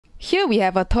Here we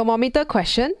have a thermometer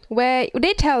question where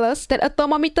they tell us that a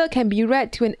thermometer can be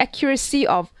read to an accuracy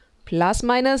of plus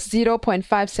minus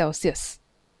 0.5 Celsius.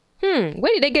 Where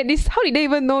did they get this? How did they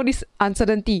even know this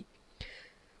uncertainty?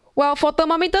 Well, for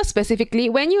thermometers specifically,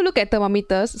 when you look at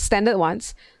thermometers, standard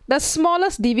ones, the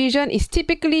smallest division is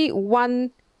typically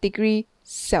 1 degree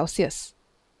Celsius.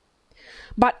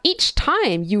 But each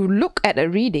time you look at a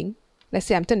reading, let's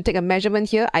say I'm trying to take a measurement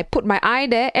here, I put my eye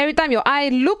there, every time your eye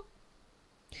look,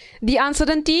 the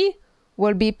uncertainty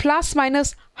will be plus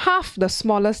minus half the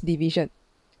smallest division.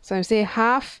 So I say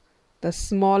half the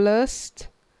smallest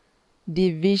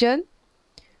division,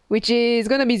 which is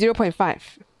going to be 0.5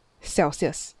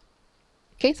 Celsius.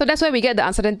 Okay, so that's where we get the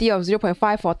uncertainty of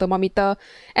 0.5 for thermometer.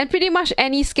 And pretty much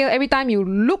any scale, every time you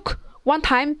look one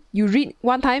time, you read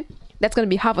one time, that's going to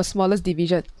be half the smallest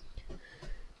division.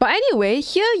 But anyway,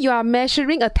 here you are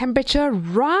measuring a temperature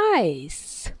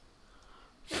rise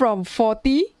from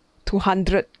 40 to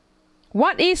 100.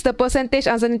 What is the percentage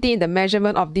uncertainty in the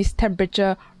measurement of this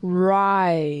temperature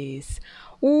rise?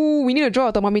 Ooh, we need to draw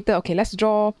a thermometer. Okay, let's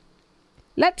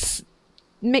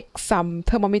make some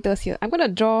thermometers here. I'm going to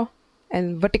draw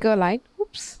a vertical line.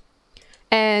 Oops.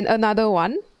 And another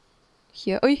one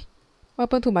here. Oi, what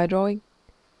happened to my drawing?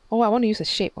 Oh, I want to use a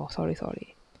shape. Oh, sorry.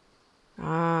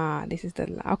 Ah, this is the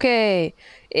line. Okay.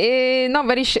 Not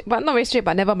very straight,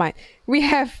 but never mind. We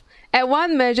have at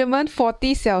one measurement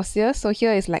 40 Celsius. So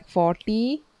here is like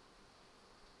 40.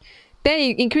 Then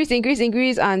it increase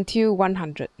until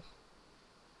 100.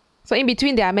 So in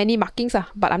between there are many markings,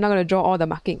 but I'm not going to draw all the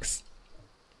markings.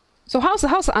 So how's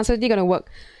the uncertainty going to work?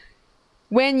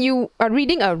 When you are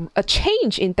reading a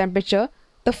change in temperature,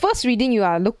 the first reading you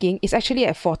are looking is actually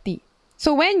at 40.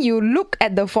 So when you look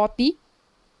at the 40,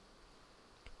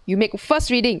 you make first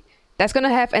reading. That's going to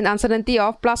have an uncertainty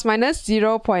of plus minus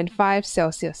 0.5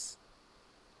 Celsius.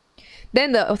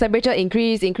 Then the temperature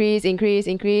increase,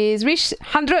 reach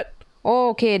 100.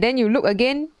 Okay, then you look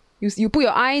again. You put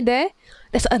your eye there.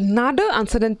 There's another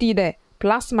uncertainty there.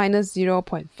 Plus minus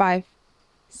 0.5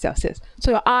 Celsius.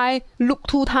 So your eye look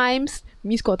 2 times.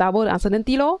 Means got double the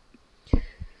uncertainty lor.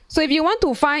 So if you want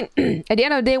to find, at the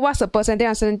end of the day, what's the percentage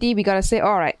uncertainty, we got to say,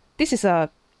 alright, this is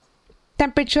a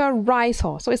temperature rise.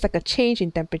 So it's like a change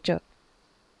in temperature.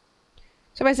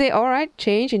 So if I say, alright,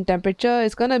 change in temperature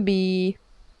is going to be,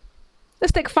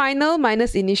 let's take final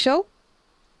minus initial.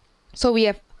 So we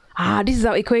have, this is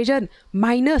our equation,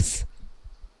 minus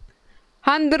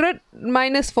 100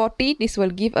 minus 40. This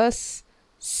will give us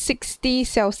 60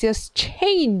 Celsius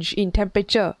change in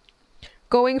temperature,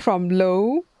 going from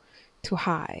low to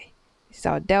high. This is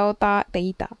our delta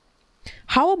theta.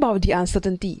 How about the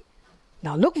uncertainty?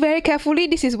 Now look very carefully.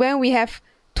 This is when we have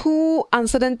 2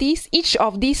 uncertainties. Each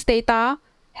of these theta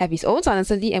have its own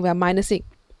uncertainty and we are minusing.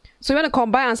 So we want to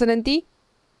combine uncertainty.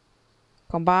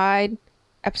 Combine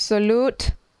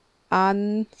absolute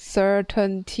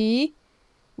uncertainty,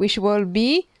 which will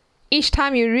be each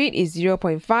time you read is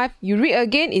 0.5. You read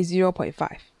again is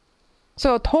 0.5.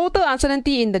 So total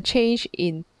uncertainty in the change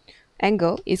in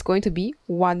angle is going to be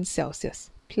 1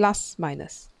 Celsius, plus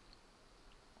minus.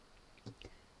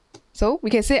 So we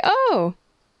can say, oh,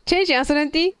 change in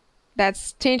uncertainty,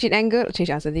 that's change in angle, change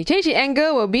in uncertainty. Change in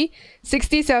angle will be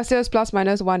 60 Celsius plus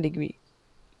minus 1 degree.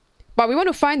 But we want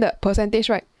to find the percentage,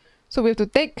 right? So we have to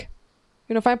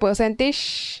find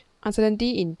percentage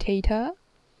uncertainty in theta.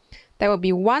 That will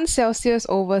be 1 Celsius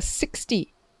over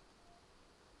 60.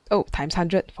 Oh, times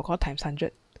 100. Forgot times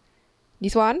 100.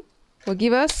 This one will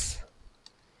give us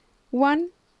 1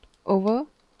 over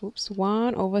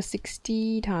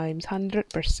 60 times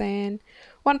 100%.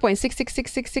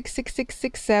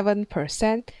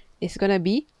 1.66666667% is going to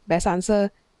be best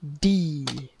answer D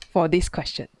for this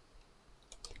question.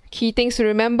 Key things to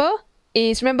remember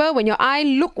is, remember when your eye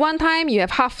look one time, you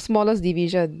have half smallest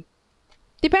division.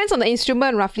 Depends on the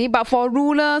instrument roughly, but for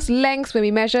rulers, lengths, when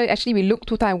we measure, actually we look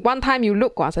 2 times. One time you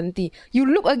look, uncertainty. You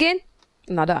look again,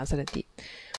 another uncertainty.